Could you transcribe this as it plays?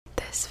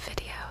This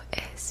video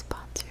is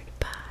sponsored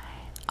by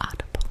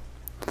Audible,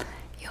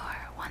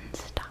 your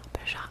one-stop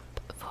shop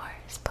for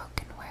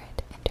spoken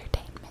word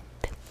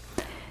entertainment.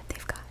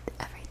 They've got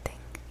everything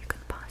you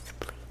could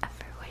possibly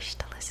ever wish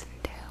to listen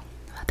to,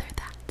 whether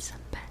that's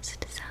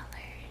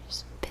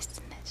bestsellers,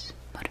 business,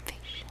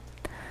 motivation,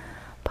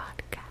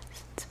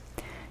 podcasts.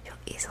 You'll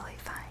easily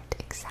find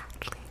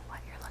exactly what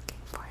you're looking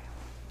for.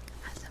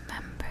 As a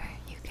member,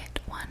 you get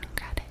 1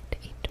 credit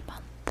each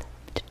month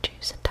to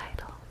choose a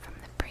title from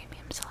the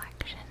premium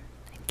selection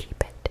and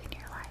keep it in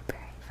your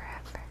library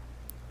forever.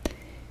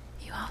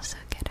 You also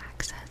get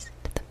access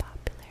to the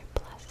popular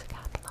Plus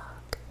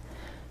catalog,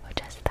 which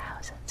has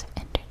thousands of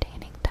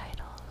entertaining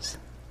titles,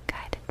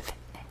 guided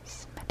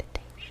fitness,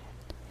 meditation,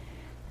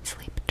 and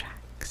sleep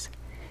tracks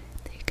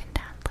that you can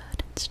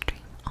download and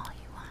stream all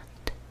you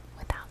want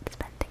without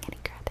spending any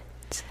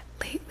credits.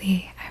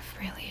 Lately, I've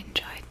really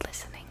enjoyed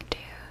listening to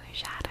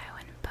Shadow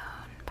and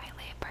Bone by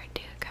Leigh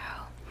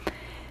Bardugo.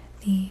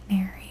 The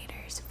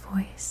narrator's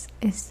voice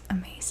is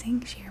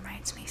amazing. She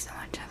reminds me so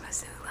much of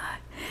Azula,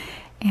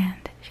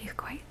 and she's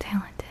quite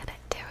talented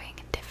at doing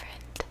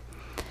different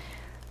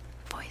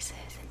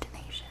voices,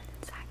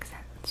 intonations,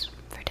 accents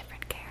for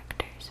different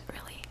characters. It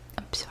really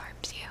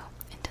absorbs you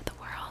into the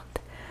world.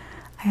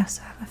 I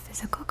also have a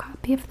physical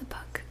copy of the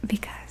book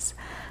because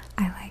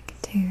I like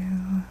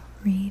to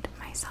read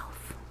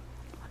myself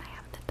when I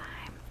have the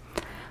time,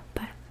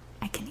 but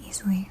I can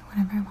easily,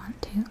 whenever I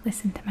want to,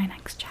 listen to my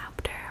next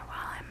chapter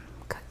while I'm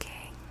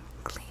cooking,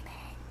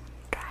 cleaning,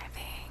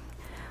 driving,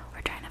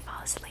 or trying to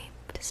fall asleep.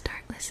 To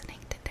start listening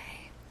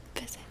today,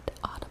 visit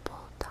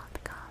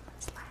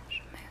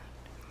audible.com/moon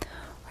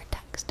or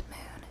text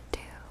moon to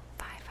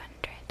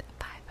 500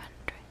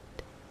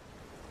 500.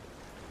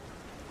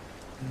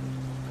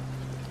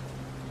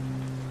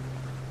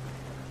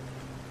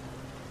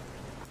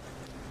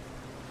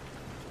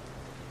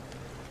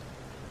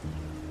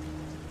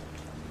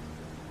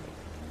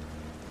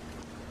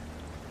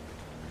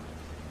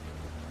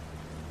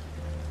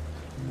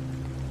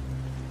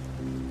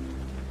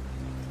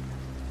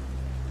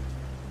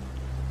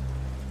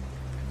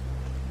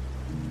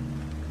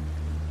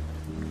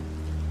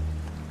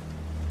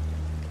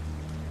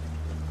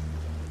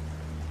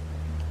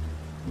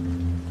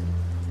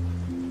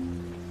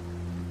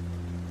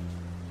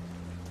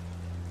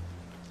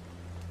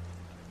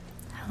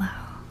 Hello,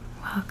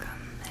 welcome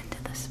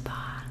into the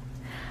spa.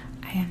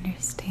 I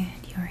understand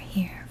you're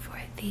here for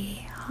the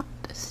hot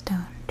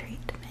stone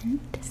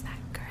treatment, is that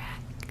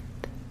correct?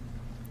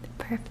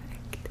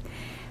 Perfect.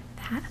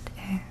 That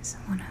is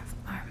one of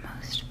our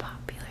most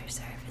popular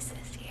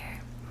services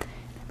here.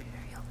 I'm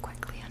sure you'll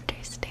quickly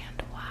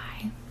understand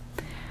why.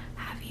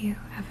 Have you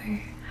ever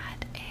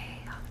had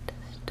a hot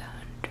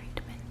stone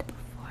treatment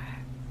before?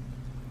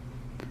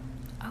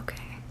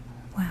 Okay,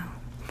 well,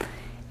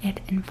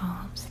 it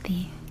involves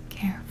the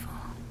careful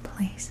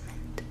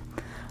placement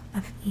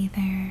of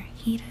either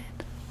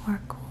heated or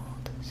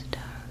cold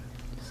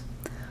stones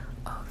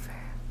over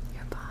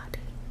your body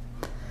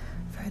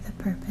for the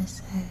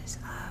purposes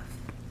of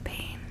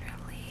pain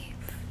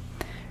relief,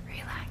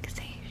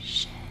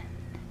 relaxation,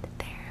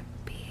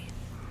 therapy.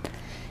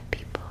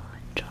 People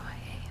enjoy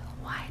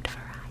a wide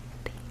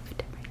variety of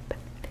different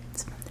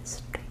benefits from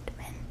this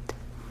treatment.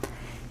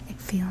 It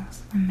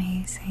feels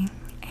amazing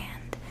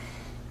and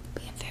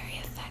be a very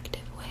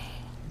effective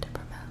way to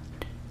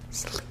promote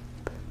sleep,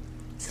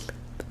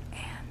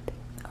 and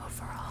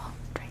overall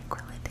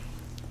tranquility,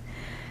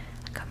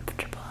 a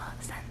comfortable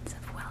sense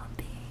of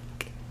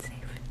well-being and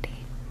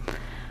safety.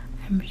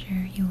 I'm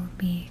sure you will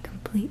be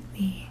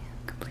completely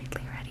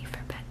ready for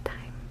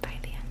bedtime by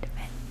the end of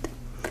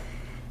it.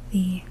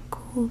 The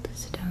cold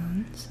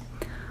stones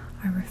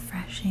are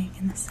refreshing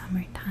in the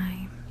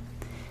summertime,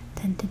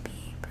 tend to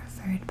be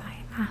preferred by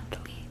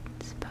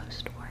athletes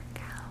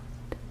post-workout.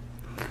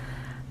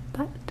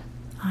 But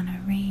on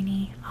a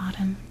rainy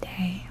autumn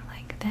day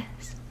like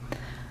this,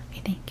 I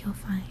think you'll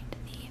find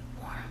the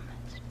warm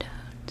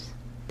stones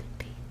to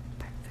be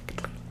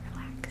perfectly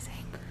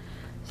relaxing.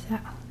 So,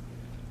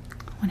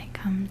 when it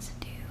comes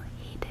to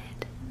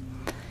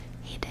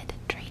heated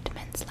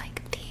treatments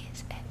like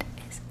these, it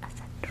is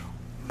essential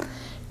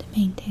to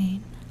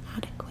maintain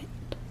adequate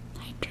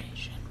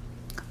hydration,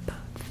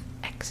 both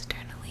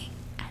externally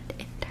and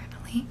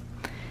internally.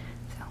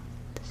 So,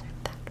 to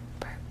serve that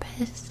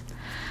purpose,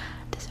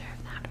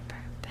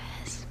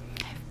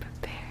 I've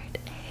prepared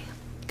a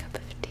cup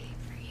of tea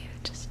for you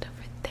just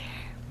over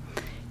there.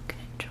 You can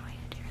enjoy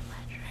it at your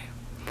leisure.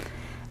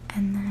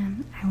 And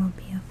then I will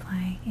be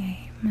applying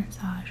a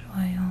massage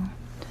oil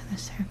to the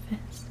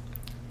surface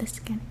of the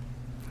skin.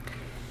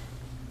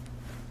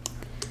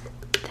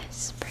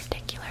 This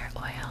particular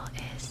oil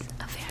is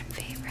a fan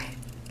favorite,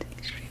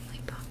 extremely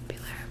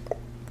popular.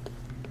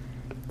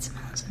 It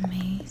smells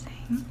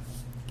amazing,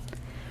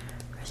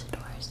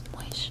 restores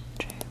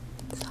moisture,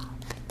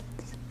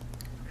 softens,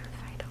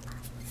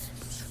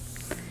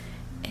 revitalizes.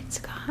 It's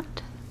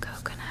got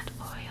coconut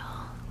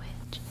oil,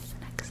 which is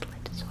an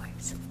excellent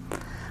source of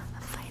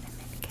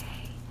vitamin K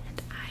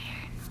and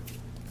iron,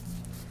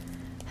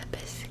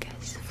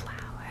 hibiscus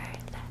flower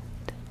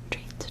that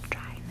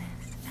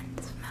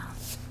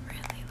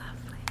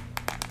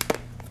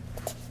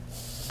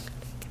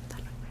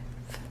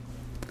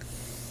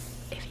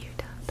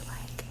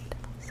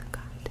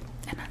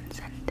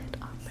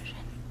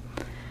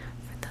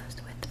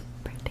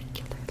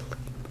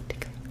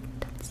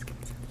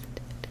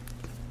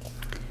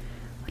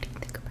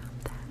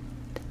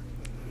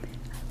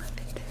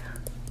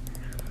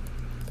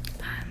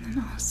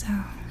also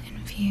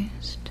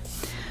infused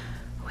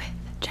with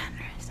a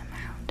generous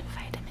amount of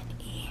vitamin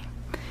E,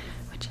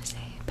 which is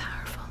a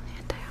powerful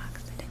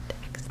antioxidant,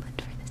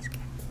 excellent for the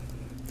skin.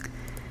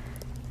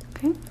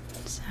 Okay,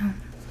 so I'm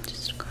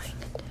just going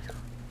to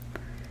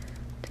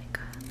take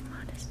a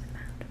modest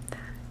amount of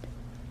that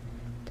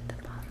to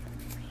the palm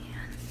of my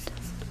hand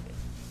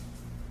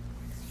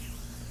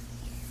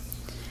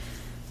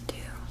to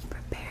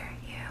prepare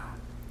you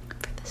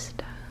for the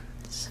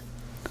stones.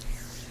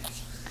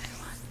 I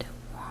want to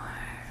warm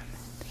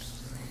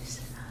and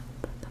loosen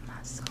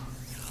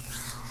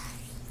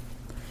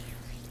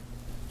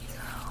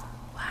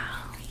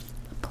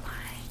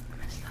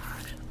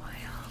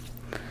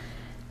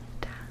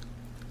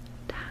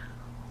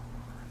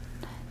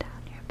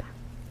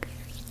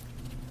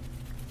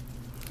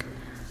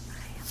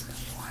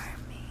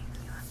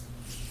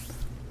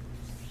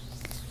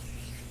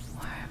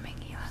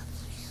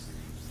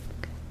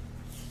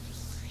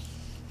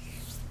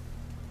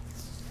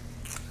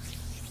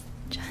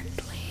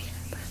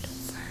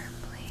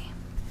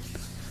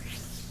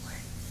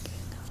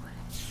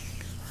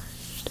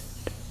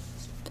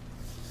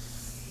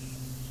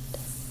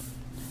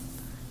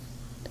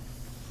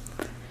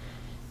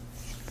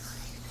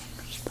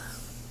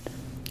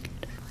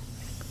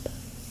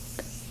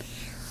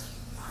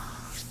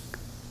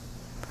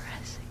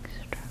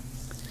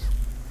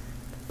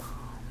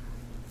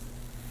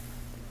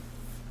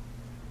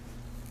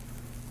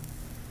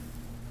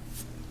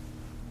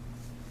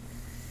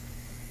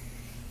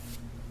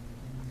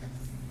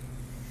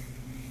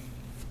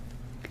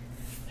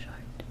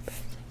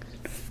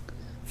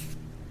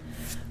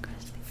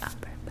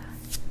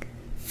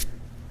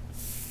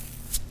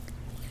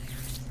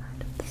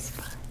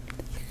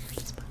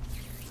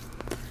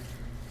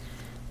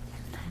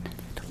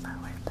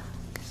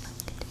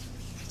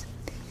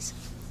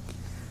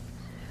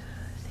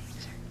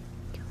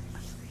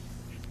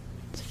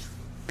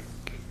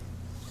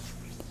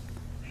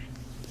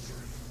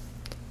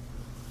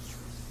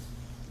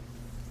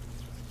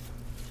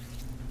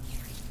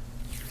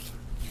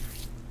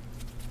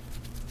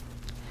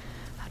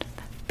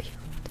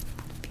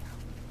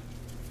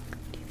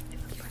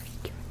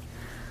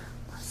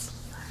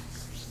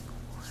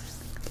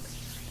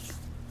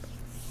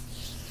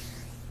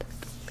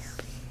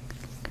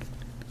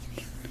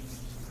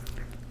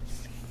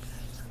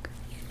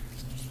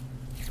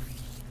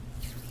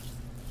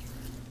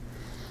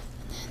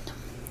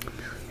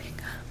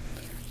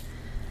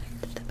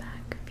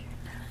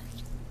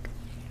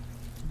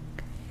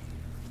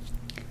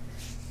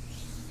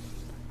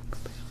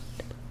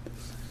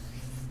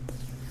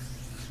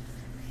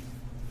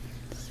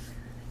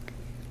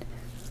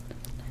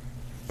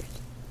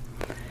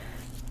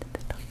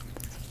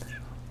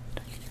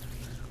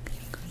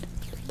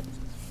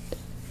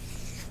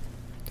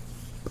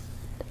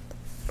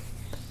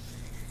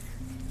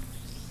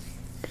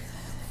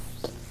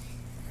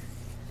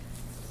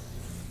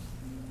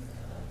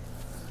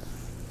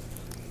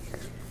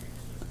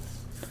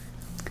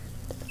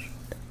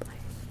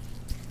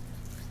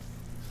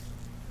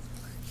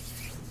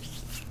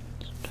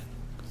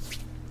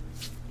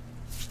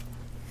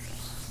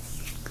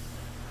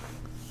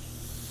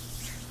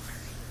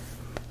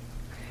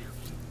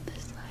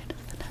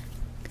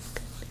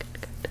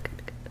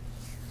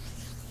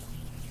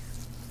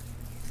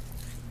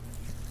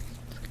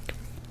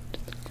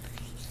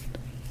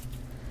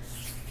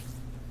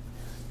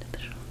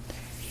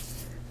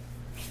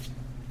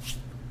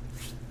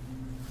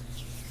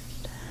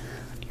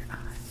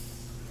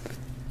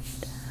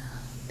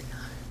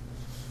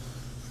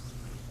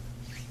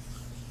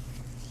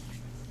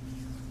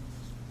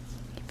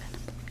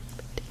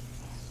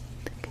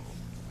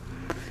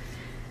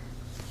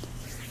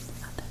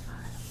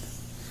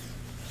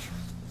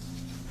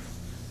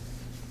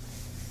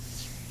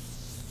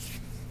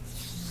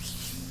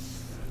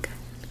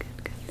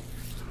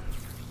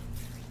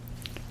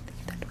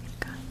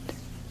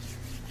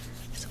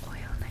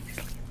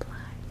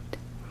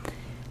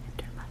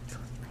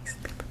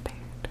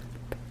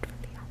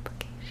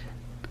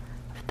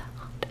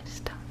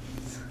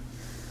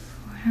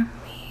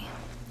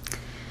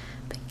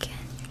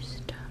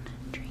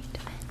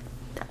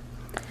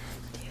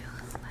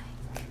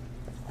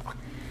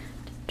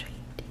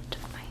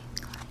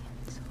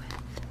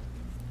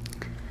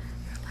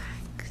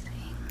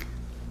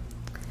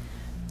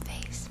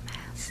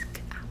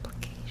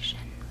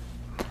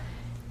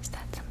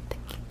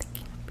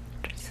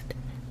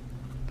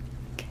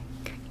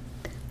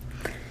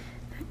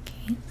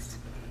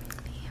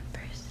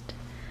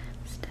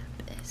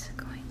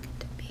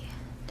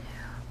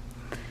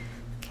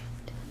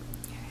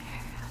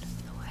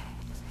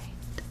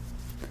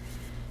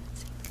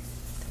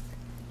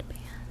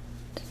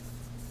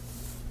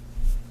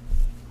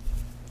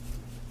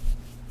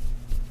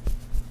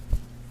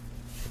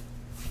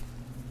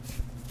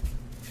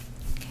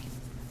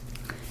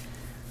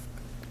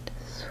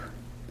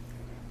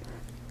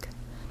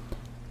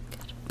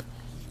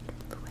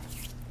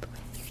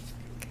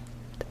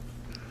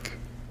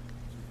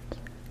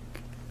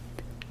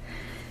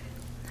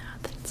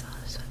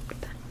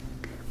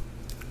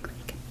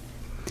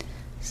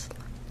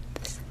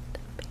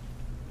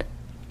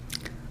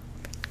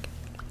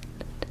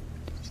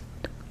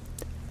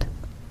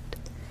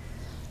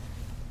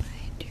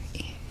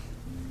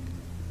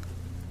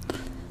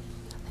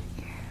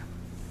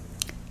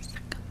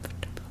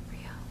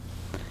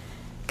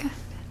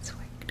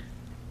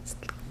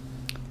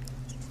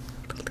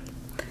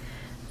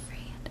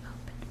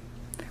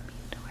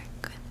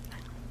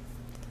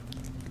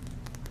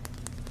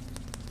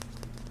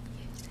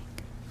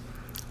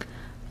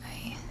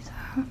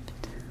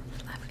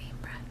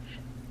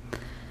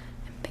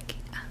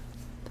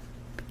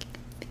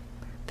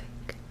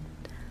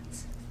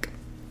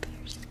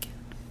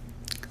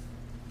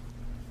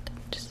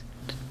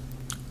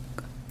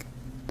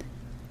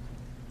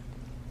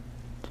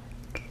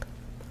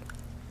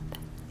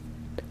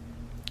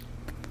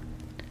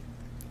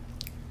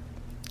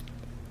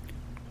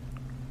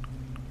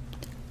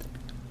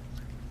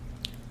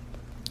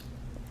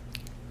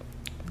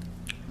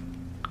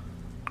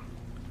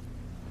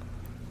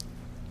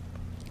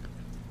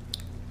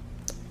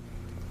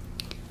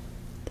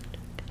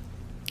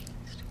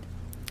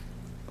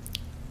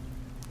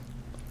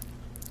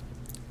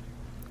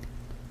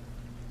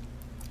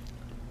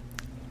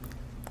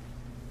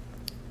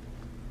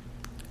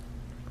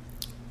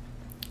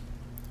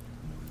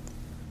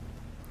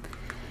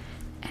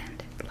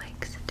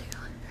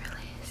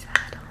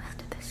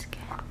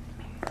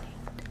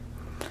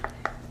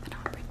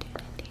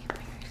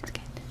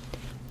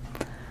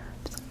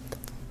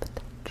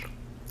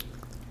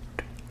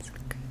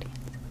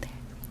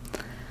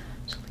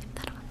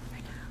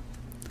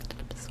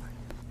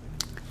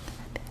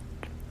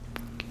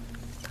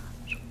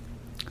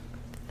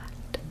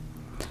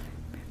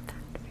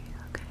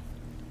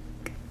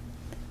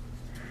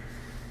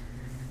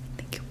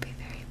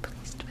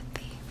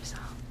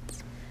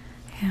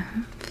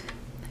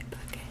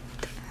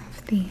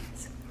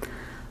these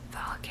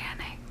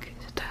volcanic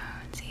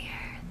stones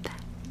here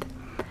that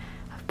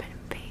have been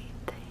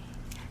bathing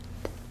at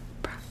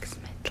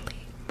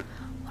approximately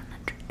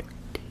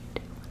 120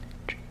 to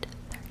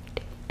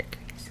 130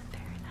 degrees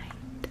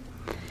Fahrenheit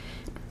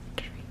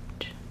to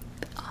reach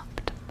the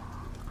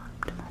optimal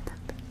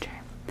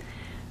temperature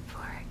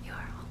for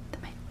your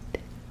ultimate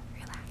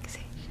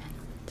relaxation.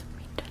 So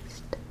we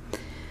just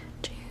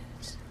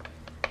choose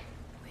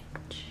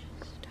which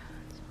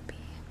stones will be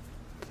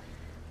the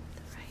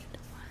right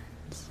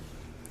ones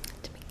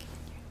to begin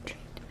your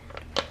treatment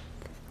with.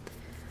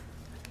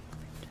 Looking for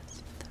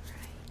just the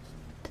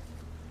right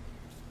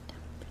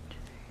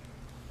temperature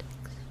to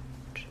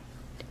extrude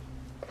shape,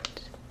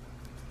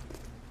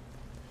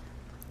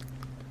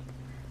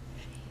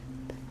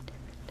 different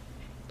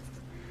shapes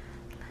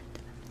lend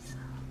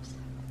themselves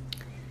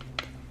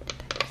to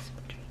types of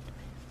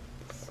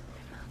treatments.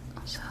 I'm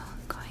also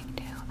going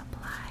to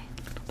apply a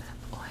little bit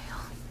of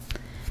oil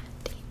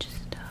to each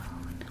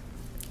stone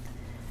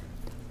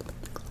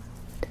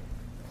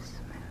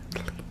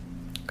smoothly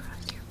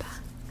across your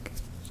back and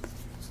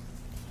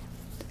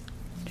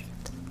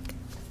easily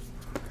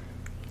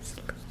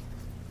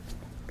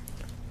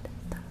manipulate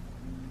them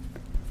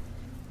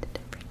to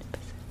different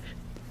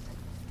positions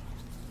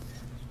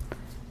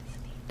as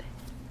needed.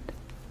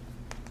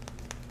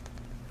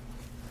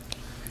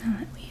 Now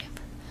that we have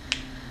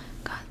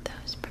got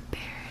those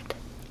prepared,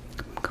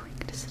 I'm going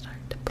to start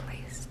to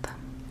place them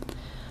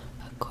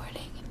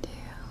according to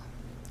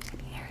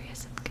any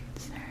areas of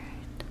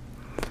concern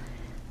that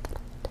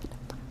I've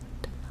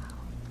identified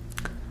while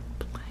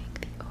applying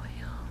the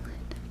oil on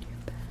your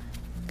back.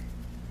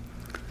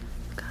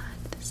 I've got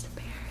this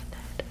pair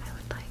that I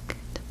would like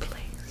to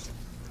place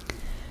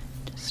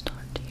just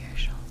onto your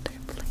shoulder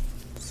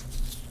blades.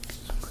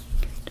 I'm going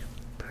to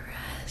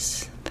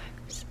press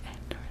those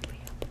and really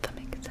help them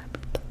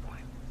accept the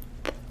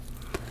warmth,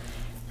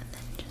 and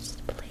then just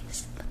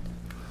place them.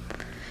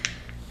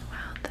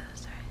 While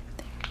those are in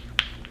there,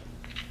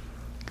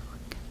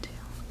 look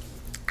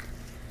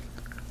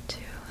to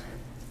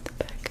the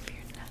back of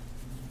your neck.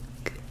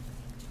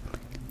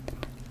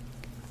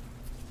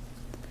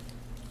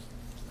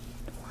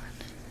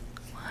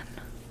 One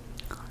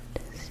hot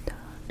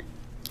stone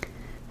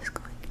is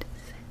going to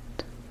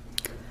sit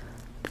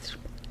this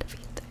bit of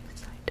either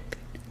side of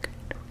your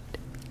neck,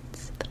 which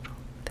means the shoulders.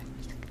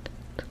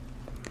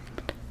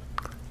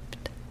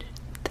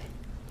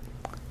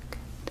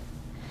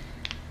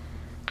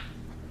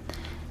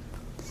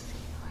 Let's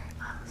see where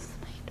else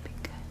might be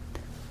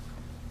good.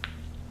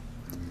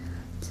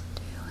 Let's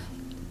do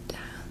it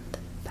down the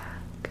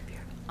back of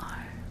your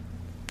arm,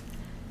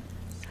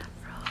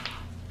 several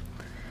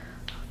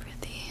over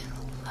the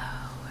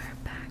lower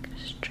back,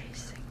 just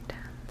tracing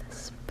down the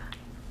spine.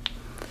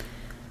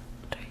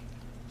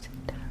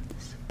 Tracing down the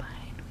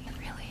spine. We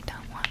really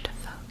don't want to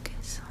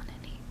focus on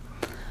any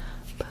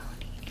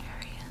bony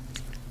areas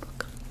that will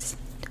cause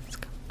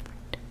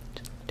discomfort.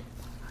 Just do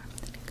more harm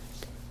than good.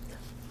 So,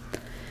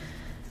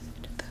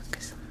 to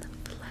focus on the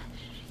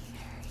fleshy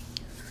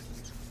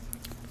areas,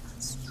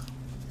 muscle,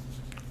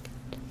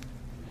 and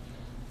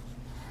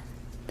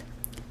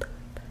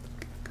lower back,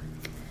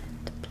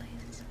 to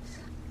places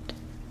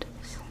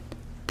just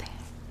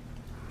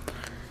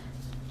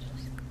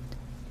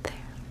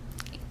there,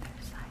 either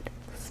side of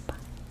the spine,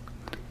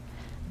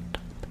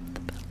 top of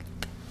the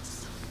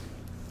pelvis,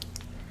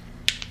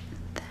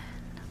 and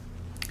then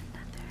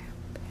another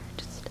pair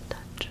just a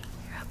touch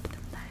higher up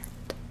than that,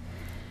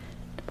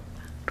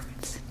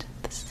 backwards to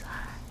the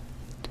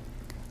side.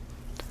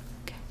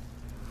 Okay,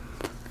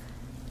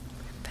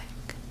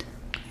 perfect.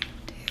 I'm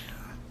going to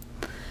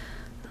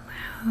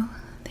allow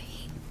the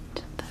heat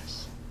of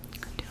this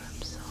to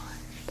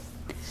absorb,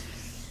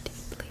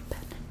 deeply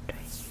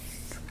penetrate,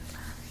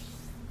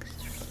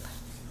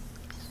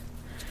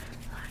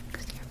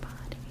 relax your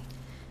body.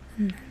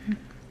 And then,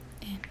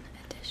 in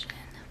addition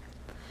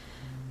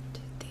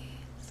to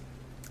these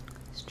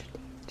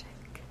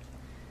strategic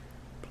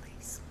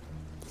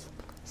placements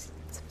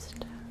of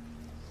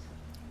stones,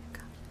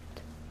 got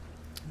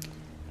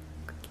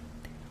cooking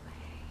their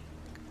way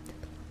to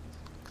the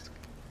looks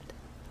good.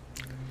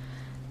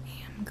 I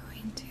am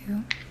going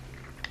to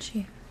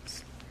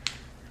choose a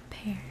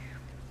pair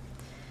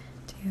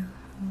to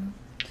hold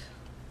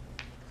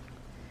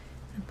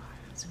the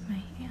palms of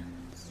my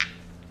hands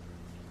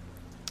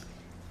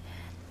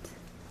and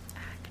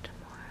act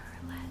more or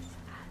less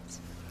as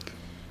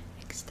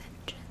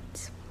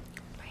extensions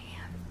of my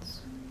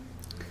hands.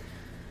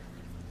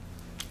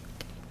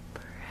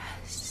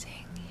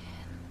 Pressing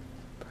in,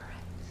 press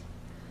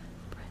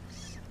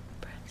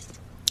to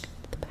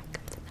the back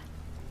of the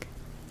neck.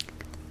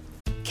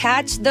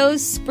 Catch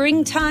those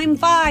springtime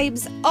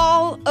vibes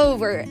all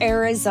over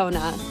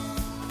Arizona.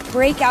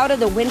 Break out of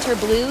the winter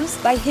blues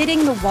by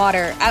hitting the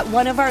water at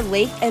one of our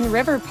lake and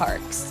river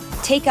parks.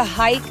 Take a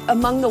hike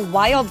among the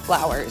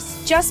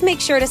wildflowers. Just make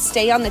sure to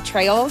stay on the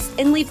trails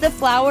and leave the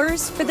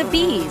flowers for the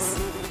bees.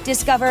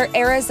 Discover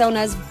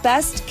Arizona's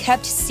best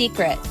kept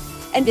secret,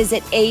 and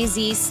visit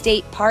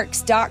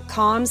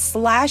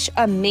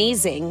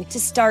azstateparks.com/amazing to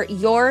start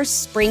your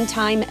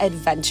springtime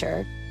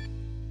adventure.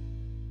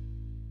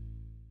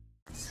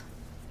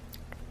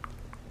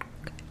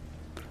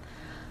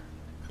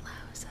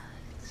 Allows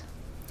us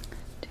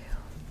to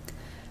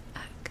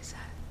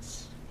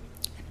access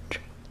and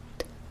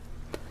treat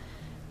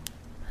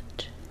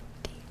much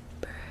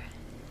deeper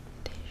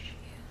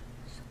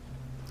tissues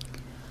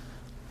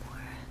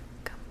more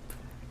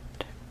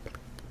comfortably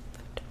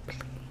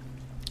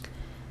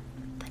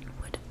than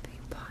would be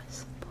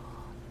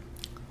possible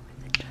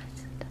with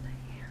just the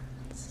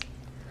hands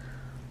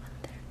on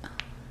their own.